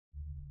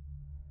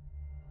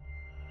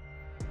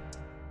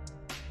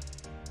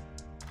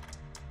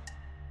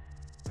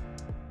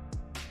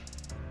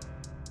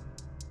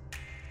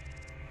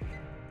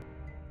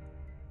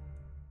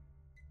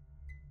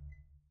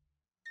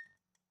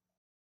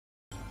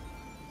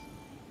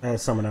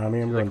Someone on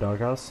me. I'm going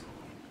doghouse.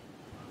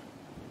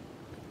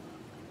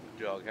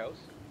 Doghouse.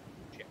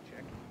 Check,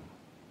 check.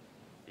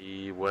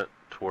 He went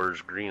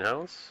towards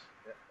greenhouse.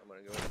 Yeah, I'm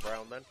gonna go in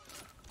brown then.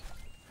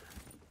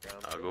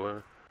 Brown. I'll go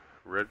in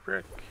red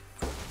brick.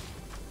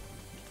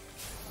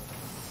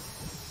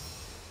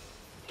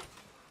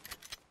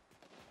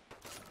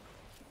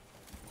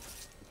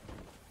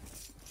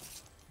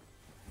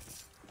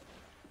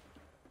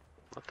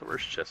 Not the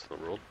worst chest in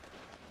the world.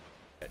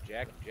 Yeah,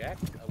 Jack, Jack.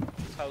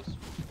 This house,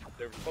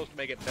 they're supposed to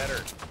make it better.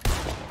 There's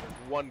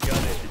one gun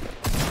in it.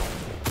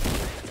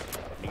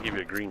 I can give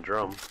you a green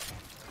drum.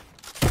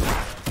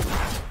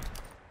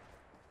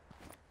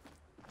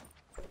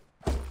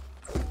 Coming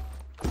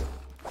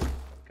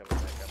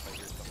back up, I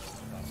hear something on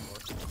the top floor.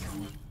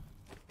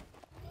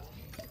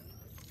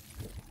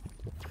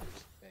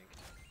 Thank.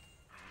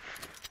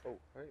 Oh,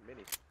 alright,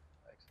 mini.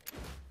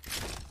 Excellent.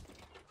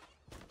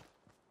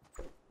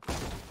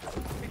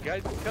 Hey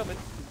guys, I'm coming.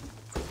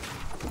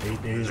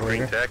 8 days There's a green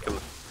later. tack in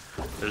the,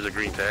 there's a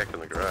green tack in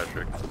the garage,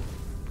 Rick.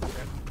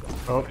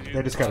 Oh,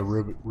 they just got a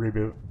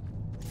reboot.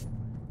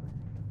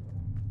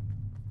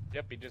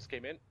 Yep, he just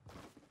came in.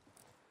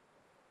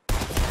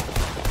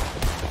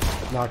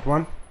 Knocked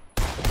one.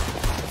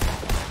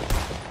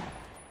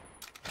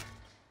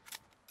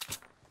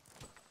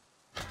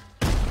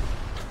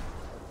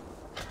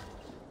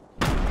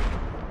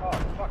 Oh,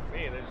 fuck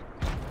me, there's...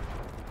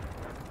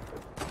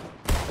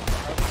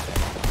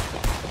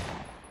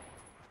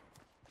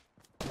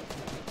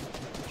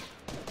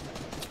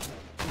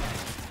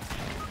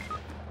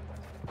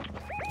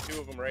 Two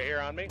of them right here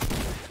on me.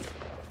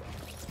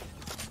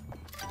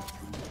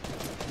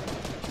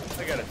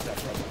 I got a step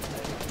up.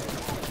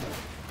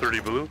 30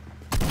 blue.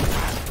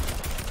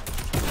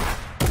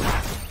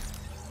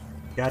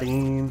 Got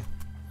him.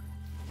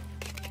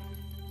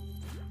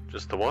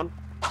 Just the one?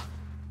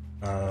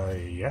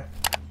 Yeah.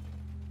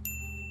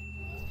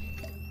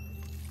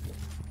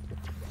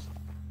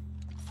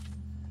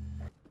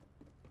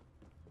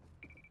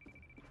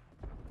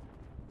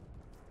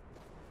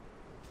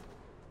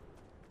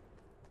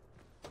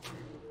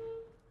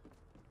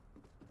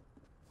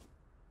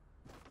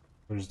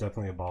 There's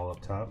definitely a ball up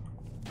top.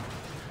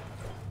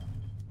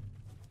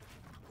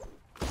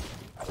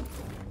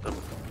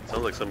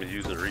 Sounds like somebody's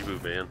using a reboot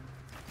van.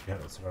 Yeah,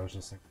 that's what I was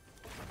just thinking.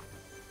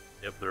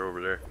 Yep, they're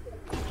over there.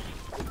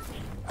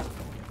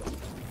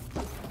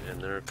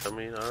 And they're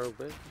coming our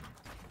way.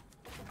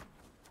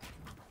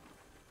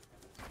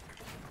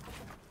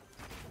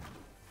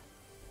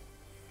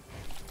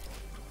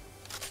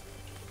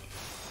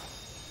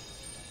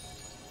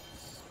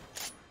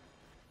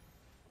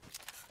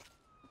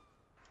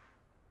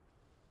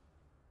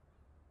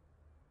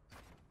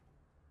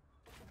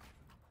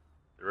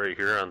 They're right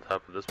here on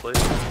top of this place.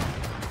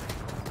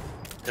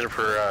 In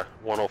for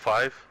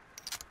 105.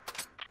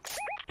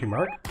 Can you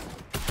mark?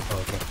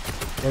 Oh, okay.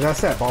 Yeah,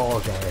 that's that ball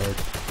guy I heard.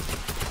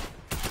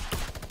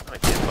 I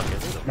can't fucking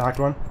hit him. Knocked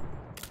one.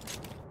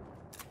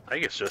 I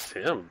think it's just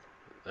him.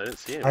 I didn't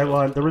see him.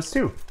 There was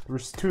two. There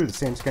was two of the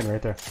same skin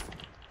right there.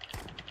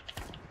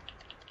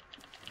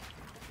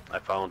 I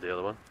found the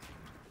other one.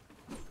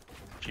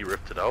 She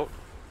ripped it out.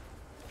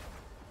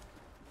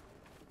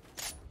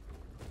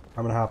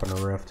 I'm gonna hop in a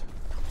rift.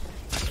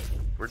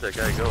 Where'd that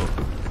guy go?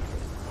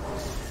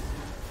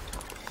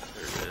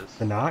 There it is.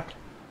 The knock?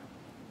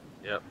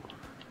 Yep,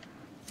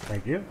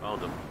 Thank you.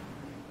 found him.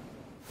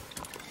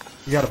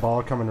 You got a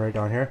ball coming right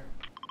down here.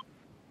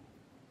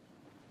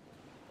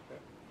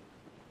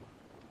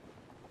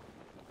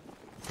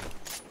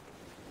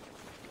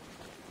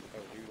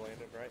 Oh, you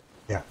landed, right?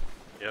 Yeah.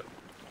 Yep.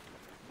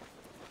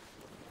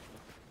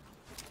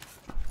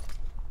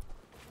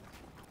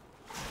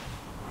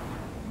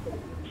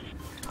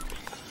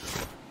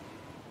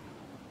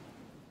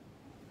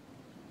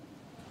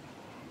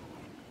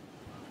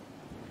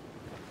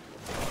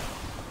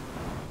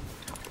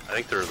 I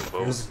think they're in the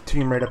boat. There's a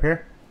team right up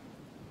here.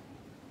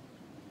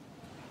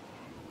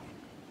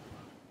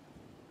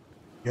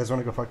 You guys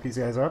want to go fuck these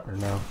guys up or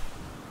no?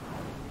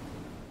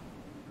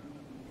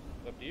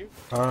 Up to you?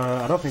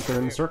 I don't think they're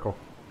in the circle.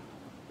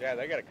 Yeah,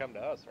 they gotta come to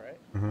us, right?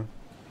 Mm-hmm.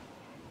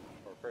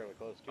 We're fairly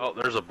close to Oh, it.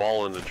 there's a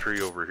ball in the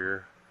tree over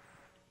here.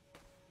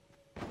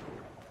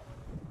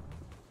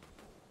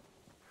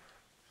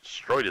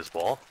 Destroyed his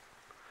ball.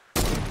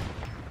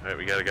 Alright,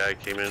 we got a guy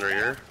came in right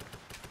here.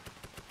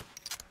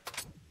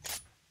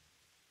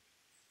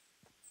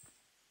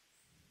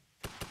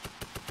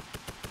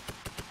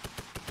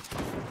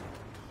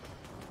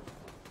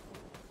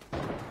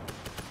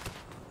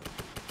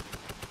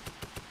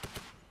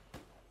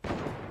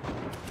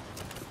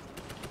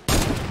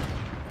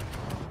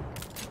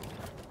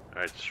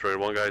 Alright, destroyed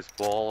one guy's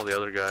ball, the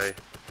other guy.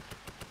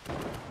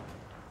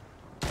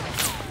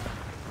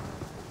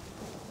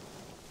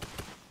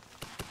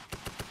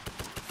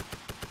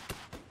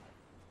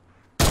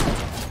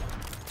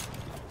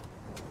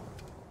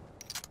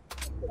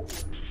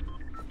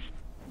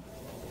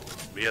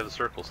 We have the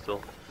circle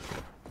still.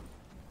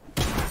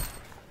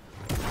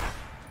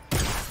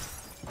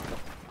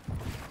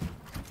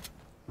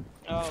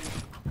 I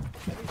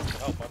need some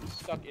help. I'm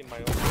stuck stuck in my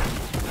own room.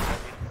 I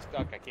get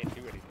stuck, I can't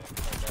do anything.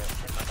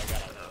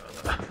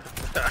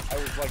 I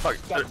was like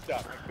stuck.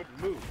 I couldn't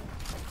move.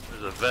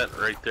 There's a vent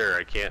right there.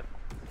 I can't.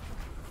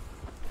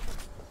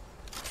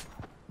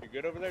 You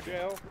good over there,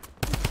 J.O.?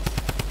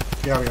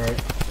 Yeah, I'll be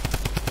alright.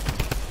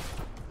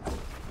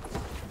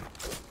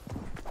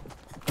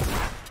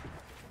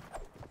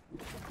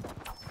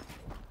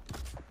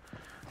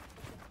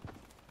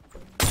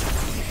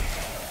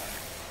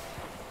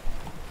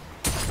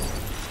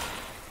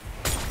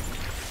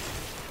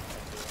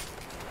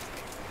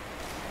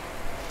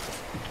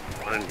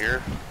 One in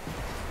here.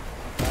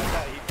 I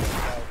thought he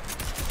jumped out.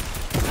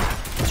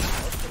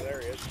 Oh, there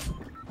he is.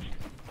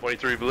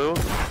 23 blue.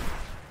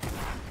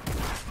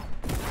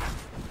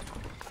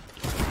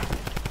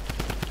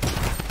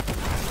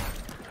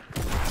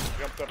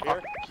 Jumped up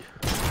here.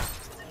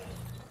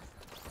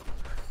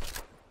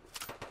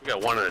 We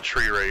got one in a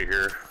tree right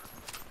here.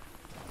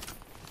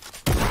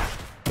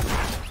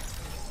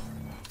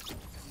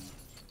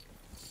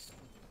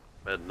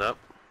 Heading up.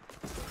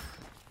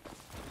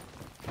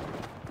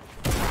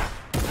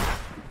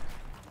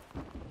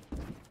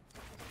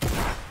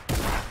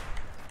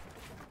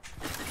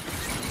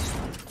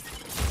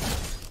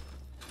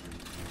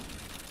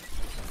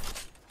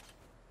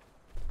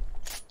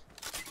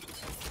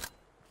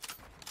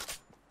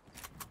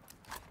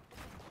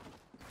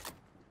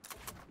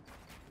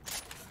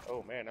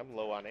 Oh man, I'm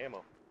low on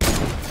ammo. I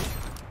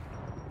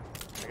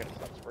gotta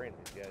stop spraying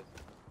these guys.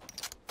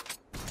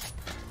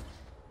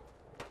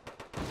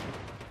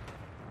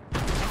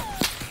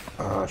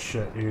 Oh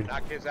shit, dude.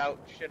 Knock his out,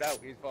 shit out,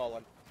 he's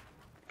falling.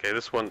 Okay,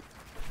 this one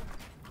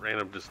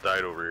random just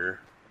died over here.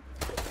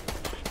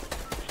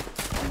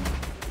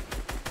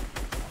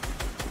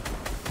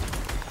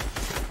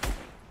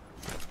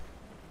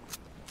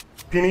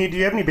 Penny, do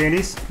you have any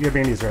bandies? You have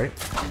bandies, right?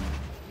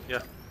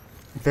 Yeah.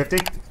 50?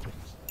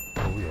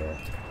 Oh yeah.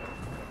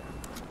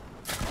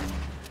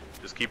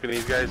 Just keeping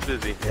these guys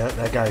busy. Yeah,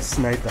 that guy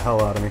sniped the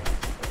hell out of me.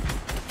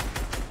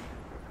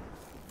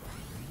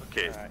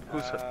 Okay. Alright,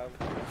 Who's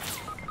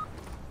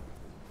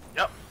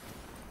Yep.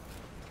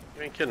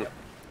 You ain't kidding.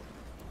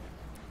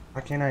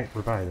 Why can't I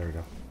revive? There we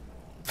go.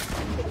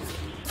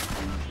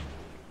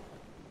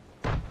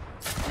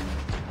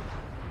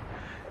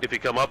 If you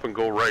come up and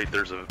go right,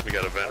 we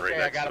got a vent right okay,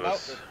 next I got to him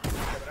us.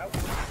 out.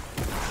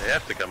 They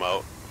have to come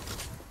out.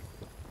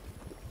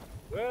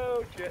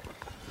 Whoa, shit.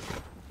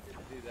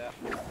 Didn't do that.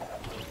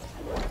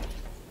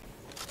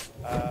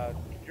 Can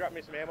you drop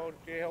me some ammo,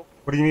 J-Ho?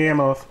 What do you need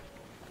ammo of?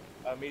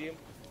 Medium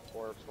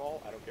or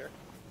small, I don't care.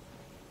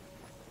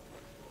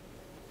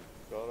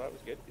 So that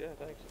was good, yeah,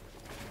 thanks.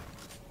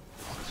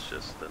 It's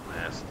just the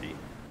nasty.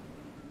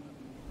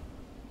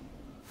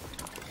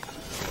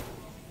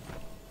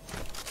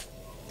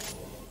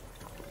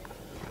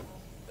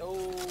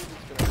 Oh,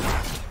 it's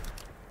gonna...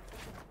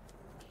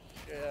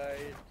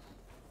 Shit.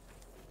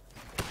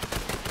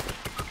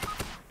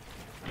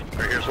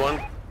 Right, here's one. I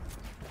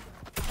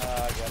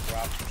got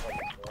dropped like a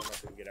storm, I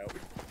couldn't get out.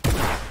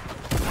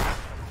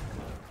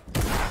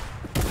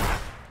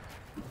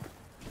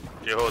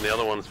 Yo, and the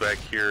other one's back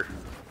here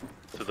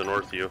to the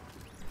north of you.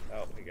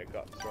 Oh, I think I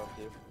got the storm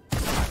too.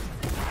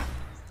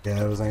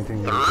 Yeah, it was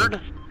anything. Third?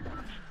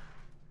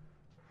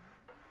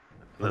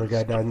 Another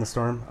guy died in the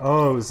storm.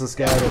 Oh, it was this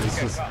guy that was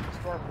I just. got the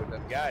storm with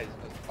them guys.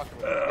 I was fucking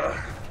with them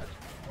guys.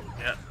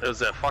 Yeah, it was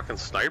that fucking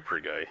sniper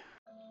guy.